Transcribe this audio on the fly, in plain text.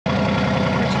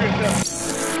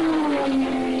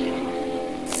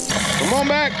Come on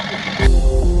back.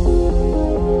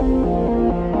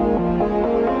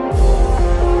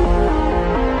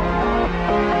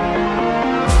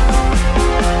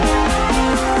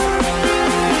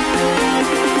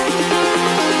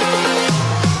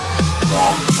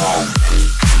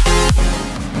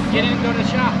 Get in and go to the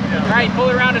shop. All right, pull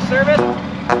it around to service.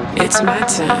 It's my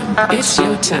time. It's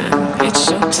your time. It's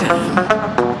your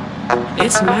time.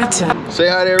 It's my time. Say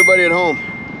hi to everybody at home.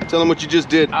 Tell them what you just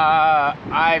did.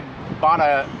 I bought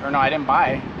no, I didn't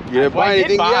buy. You didn't buy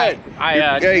anything yet.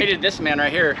 I traded this man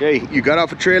right here. Hey, you got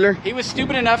off a trailer? He was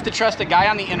stupid enough to trust a guy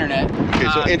on the internet. Okay,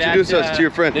 so introduce us to your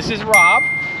friend. This is Rob.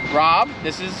 Rob,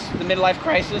 this is the Midlife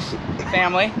Crisis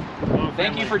family.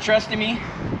 Thank you for trusting me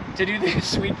to do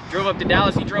this. We drove up to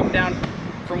Dallas. He drove down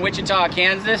from Wichita,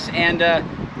 Kansas, and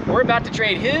we're about to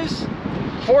trade his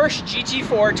Porsche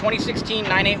GT4 2016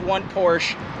 981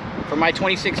 Porsche for my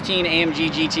 2016 AMG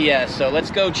GTS. So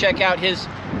let's go check out his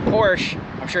Porsche.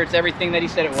 I'm sure it's everything that he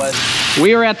said it was.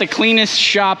 We are at the cleanest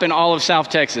shop in all of South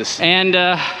Texas. And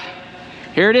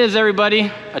here it is,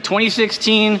 everybody. A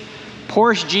 2016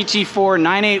 Porsche GT4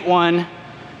 981.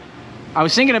 I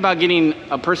was thinking about getting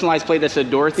a personalized plate that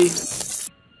said Dorothy.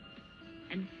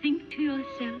 And think to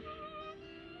yourself,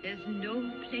 there's no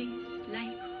place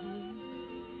like home.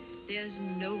 There's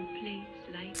no place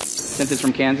like home. Sent this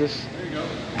from Kansas. There you go.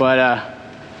 But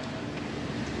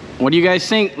what do you guys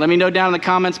think? Let me know down in the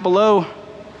comments below.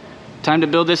 Time to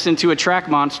build this into a track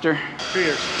monster. 2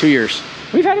 years. 2 years.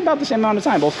 We've had about the same amount of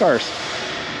time, both cars.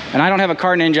 And I don't have a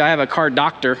car ninja, I have a car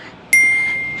doctor.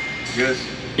 Yes.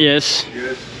 Yes.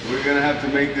 Yes. We're gonna have to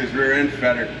make this rear end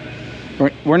fatter.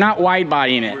 We're not wide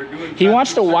bodying it. He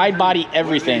wants to wide body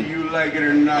everything. Whether you like it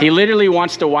or not. He literally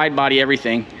wants to wide body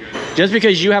everything. Just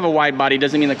because you have a wide body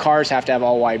doesn't mean the cars have to have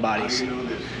all wide bodies. How do you know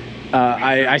this?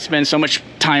 I spend so much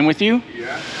time with you.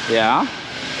 Yeah? Yeah.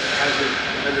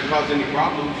 Has it caused any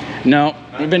problems? No,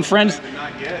 we've been friends.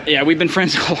 Not yet. Yeah, we've been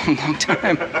friends a long, long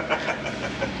time.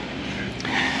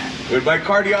 When my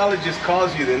cardiologist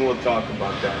calls you, then we'll talk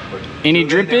about that. But Any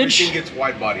so then drippage? Everything gets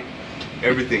wide body.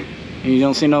 Everything. You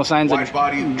don't see no signs Wide of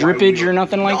body, drippage or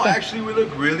nothing like no, that? Actually, we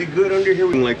look really good under here.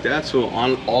 Like that. So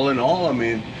all in all, I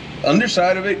mean,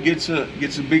 underside of it gets a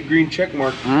big green check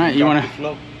mark. All right, you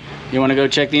wanna go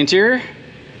check the interior?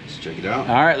 Let's check it out.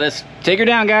 All right, let's take her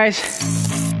down, guys.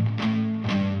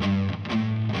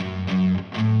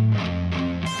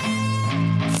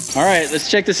 All right, let's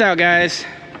check this out, guys.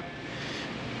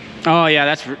 Oh yeah,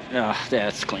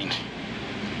 that's clean.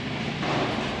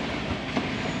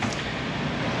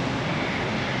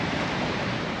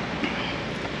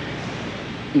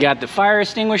 Got the fire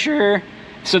extinguisher.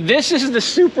 So this is the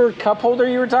super cup holder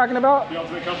you were talking about? The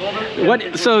ultimate cup holder? What?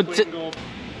 Yeah, So it's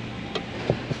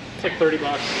like 30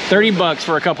 bucks. 30 bucks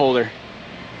for a cup holder.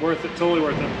 Worth it, totally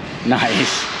worth it.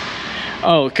 Nice.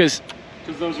 Oh, because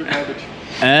those are garbage.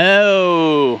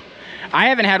 Oh, I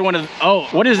haven't had one of. Oh,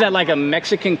 what is that, like a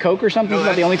Mexican Coke or something? Is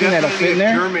that the only thing that'll fit in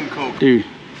there? German Coke. Dude.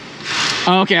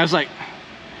 Oh, okay, I was like,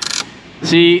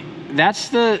 see, that's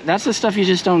the stuff you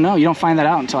just don't know. You don't find that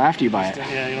out until after you buy it.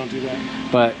 Yeah, you don't do that.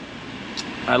 But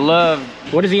I love,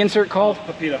 what is the insert called?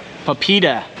 Papita.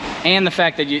 Papita. And the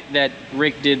fact that that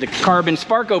Rick did the carbon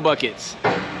Sparko buckets.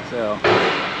 So,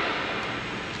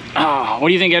 what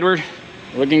do you think, Edward?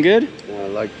 Looking good? I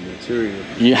like the material.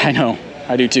 Yeah, I know.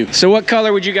 I do too. So what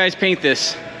color would you guys paint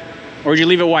this? Or would you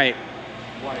leave it white?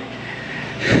 White.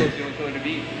 Yellow's the only color to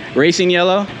be. Racing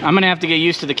yellow? I'm gonna have to get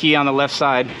used to the key on the left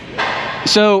side.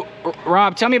 So,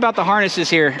 Rob, tell me about the harnesses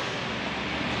here.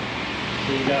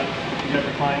 So you got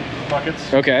recline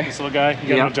buckets. Okay. This little guy, you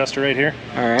got an adjuster right here.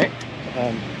 All right.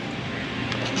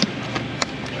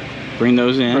 Bring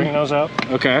those in. Bring those out.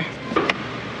 Okay.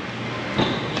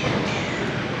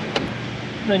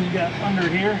 Then you got under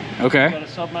here. Okay. You got a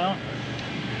sub mount.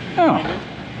 Oh.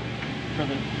 For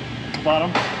the bottom.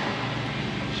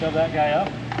 Shove that guy up.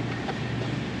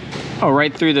 Oh,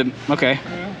 right through the, okay.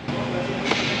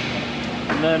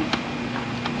 And then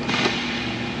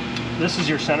this is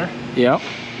your center. Yep.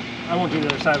 I won't do the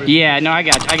other side. But Yeah, no, I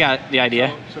got the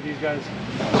idea. So these guys,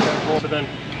 so then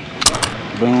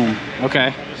Boom.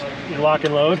 Okay. you lock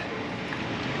and load.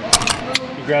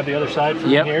 You grab the other side from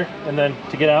here, and then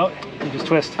to get out, you just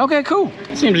twist. Okay, cool.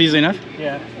 Seems easy enough.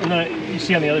 Yeah, and then you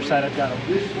see on the other side, I've got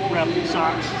them wrapped in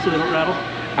socks so they don't rattle.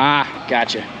 Ah,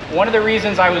 gotcha. One of the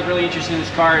reasons I was really interested in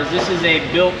this car is this is a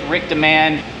built Rick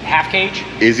Deman half cage.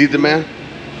 Is he the man?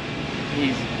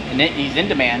 He's in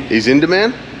demand. He's in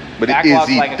demand? But is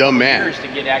he like the man? Years to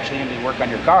get actually him to work on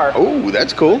your car. Oh,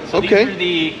 that's cool. So okay.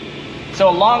 These are so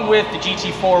along with the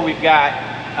GT4, we've got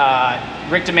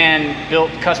Rick Deman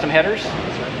built custom headers.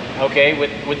 Okay,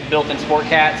 with built-in sport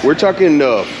cats. We're talking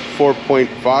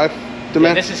 4.5, Deman?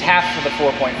 Yeah, this is half of the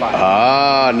 4.5.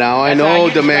 Ah, now I That's how know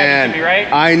you described it to Deman. me, right?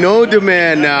 I know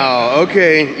Deman now.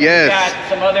 Okay, We yes. got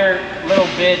some other little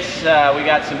bits. We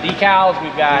got some decals.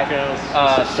 We've got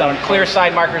some clear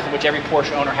side markers, which every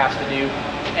Porsche owner has to do.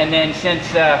 And then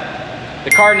since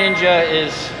the Car Ninja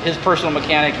is his personal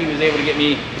mechanic, he was able to get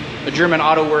me a German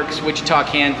Auto Works, Wichita,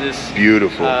 Kansas.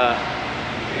 Beautiful.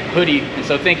 Hoodie. And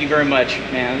so thank you very much,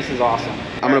 man. This is awesome.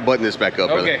 I'm gonna button this back up,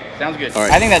 brother. Okay, sounds good. All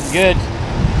right. I think that's good.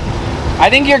 I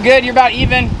think you're good. You're about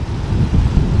even.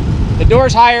 The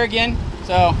door's higher again,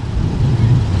 so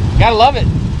gotta love it.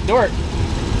 Door.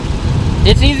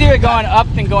 It's easier going up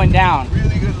than going down.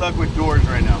 Really good luck with doors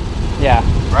right now. Yeah.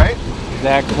 Right?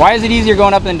 Exactly. Why is it easier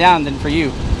going up than down than for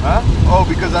you? Huh? Oh,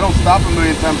 because I don't stop a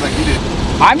million times like you did.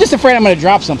 I'm just afraid I'm gonna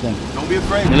drop something. Don't be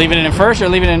afraid. You're leaving it in first or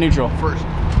leaving it in neutral? First.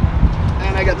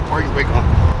 And I got the parking brake on.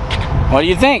 What do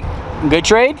you think? Good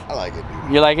trade? I like it,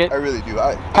 dude. You like it? I really do.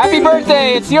 Happy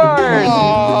birthday! It's yours.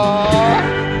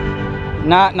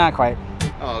 Not quite.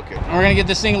 Oh, okay. We're gonna get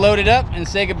this thing loaded up and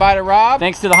say goodbye to Rob.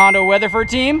 Thanks to the Honda Weatherford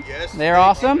team. Yes. They're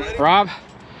awesome. Rob,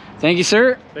 thank you,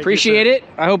 sir. Appreciate you, it.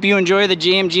 I hope you enjoy the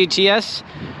AMG GTS.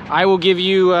 I will give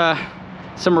you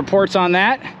some reports on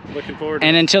that. Looking forward to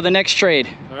And it. until the next trade.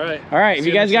 All right. All right. If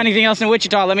you guys got anything else in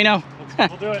Wichita, let me know. We'll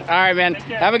do it. All right, man.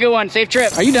 Have a good one. Safe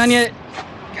trip. Are you done yet?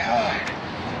 God,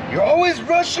 you're always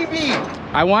rushing me.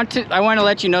 I want to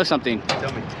let you know something.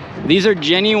 Tell me. These are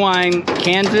genuine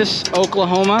Kansas,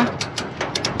 Oklahoma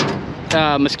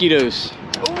mosquitoes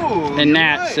Ooh, and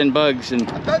gnats and bugs, and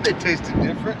I thought they tasted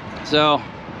different. so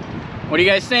what do you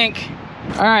guys think?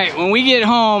 All right, when we get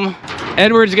home,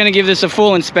 Edward's gonna give this a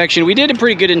full inspection. We did a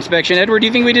pretty good inspection. Edward, do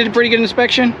you think we did a pretty good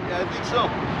inspection? Yeah, I think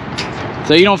so.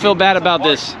 So you don't feel bad about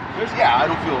this? Yeah, I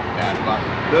don't feel bad about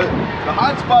it. The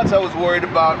hot spots I was worried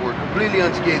about were completely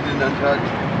unscathed and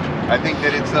untouched. I think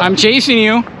that it's I'm chasing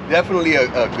you. definitely a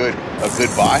good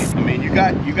buy. I mean, you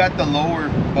got the lower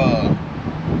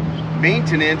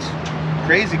maintenance.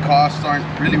 Crazy costs aren't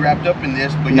really wrapped up in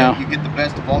this, but No. you get the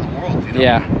best of all the worlds. You know?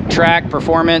 Yeah, track,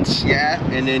 performance. Yeah,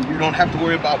 and then you don't have to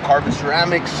worry about carbon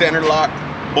ceramics, center lock,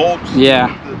 bolts. Yeah.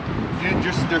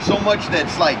 There's so much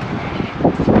that's like,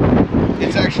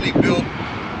 it's actually built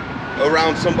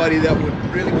around somebody that would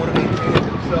really want to maintain it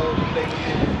themselves.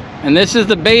 And this is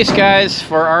the base, guys,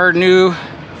 for our new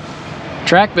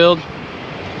track build.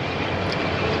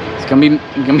 It's gonna be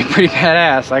pretty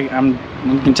badass. I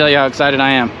can tell you how excited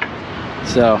I am.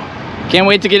 So can't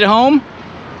wait to get it home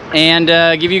and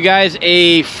give you guys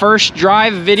a first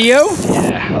drive video.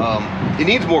 Yeah. It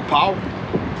needs more power.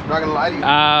 I'm not gonna lie to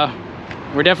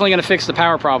you. We're definitely gonna fix the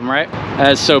power problem, right?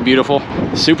 That's so beautiful.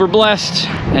 Super blessed.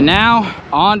 And now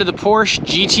on to the Porsche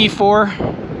GT4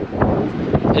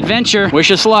 adventure.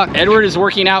 Wish us luck. Edward is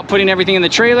working out, putting everything in the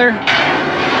trailer.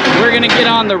 We're gonna get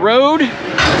on the road,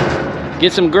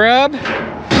 get some grub,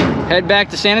 head back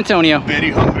to San Antonio. Very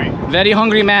hungry. Very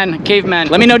hungry man, caveman.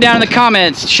 Let me know down in the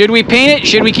comments. Should we paint it?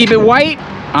 Should we keep it white?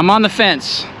 I'm on the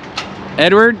fence.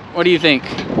 Edward, what do you think?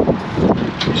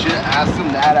 You should ask them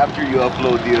that after you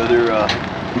upload the other,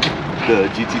 the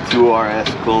GT2 RS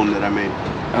clone that I made.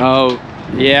 Oh,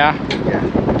 yeah. Yeah.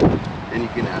 And you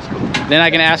can ask them. Then I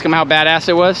can ask him how badass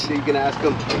it was. You can ask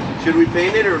them, should we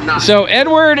paint it or not? So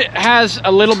Edward has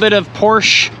a little bit of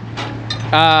Porsche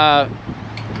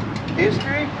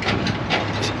history?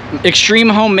 extreme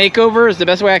home makeover is the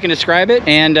best way I can describe it.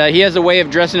 And he has a way of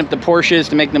dressing up the Porsches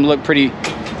to make them look pretty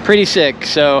sick.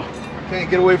 So Can't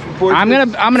get away from Porsche. I'm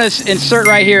gonna insert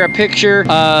right here a picture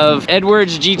of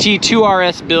Edward's GT2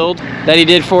 RS build that he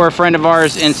did for a friend of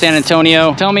ours in San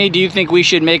Antonio. Tell me, do you think we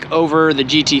should make over the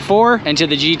GT4 into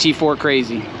the GT4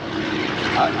 crazy?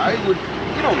 I would,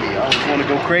 you know me, I always want to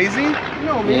go crazy. You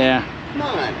know me. Yeah. Come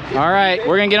on. All right,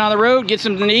 we're gonna get on the road, get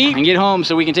something to eat, and get home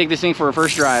so we can take this thing for a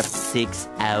first drive. 6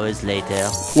 hours later.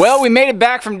 Well, we made it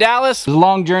back from Dallas. It was a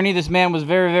long journey. This man was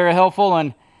very helpful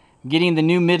on getting the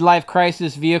new Midlife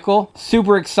Carisis vehicle.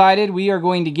 Super excited. We are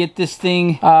going to get this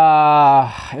thing,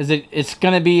 it's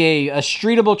gonna be a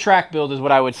streetable track build is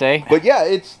what I would say. But yeah,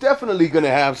 it's definitely going to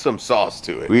have some sauce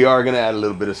to it. We are going to add a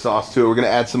little bit of sauce to it. We're going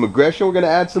to add some aggression. We're going to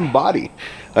add some body.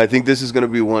 I think this is going to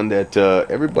be one that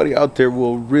everybody out there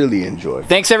will really enjoy.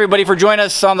 Thanks everybody for joining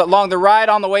us along the ride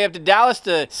on the way up to Dallas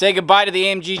to say goodbye to the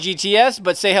AMG GTS,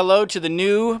 but say hello to the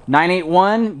new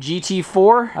 981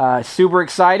 GT4. Super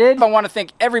excited. I want to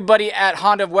thank everybody at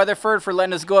Honda of Weatherford for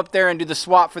letting us go up there and do the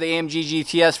swap for the AMG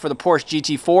GTS for the Porsche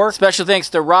GT4. Special thanks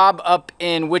to Rob up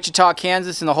in Wichita,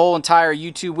 Kansas, and the whole entire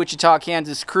YouTube Wichita,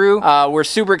 Kansas crew. We're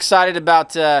super excited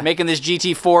about making this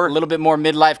GT4 a little bit more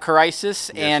midlife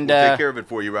crisis. Yes, and we'll take care of it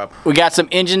for you. for you, Rob? We got some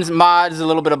engines mods, a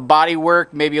little bit of body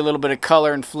work, maybe a little bit of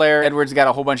color and flair. Edward's got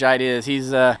a whole bunch of ideas.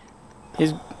 Yeah,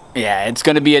 it's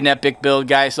gonna be an epic build,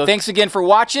 guys. So thanks again for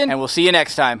watching, and we'll see you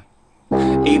next time.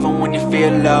 Even when you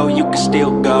feel low, you can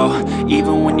still go.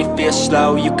 Even when you feel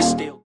slow, you can still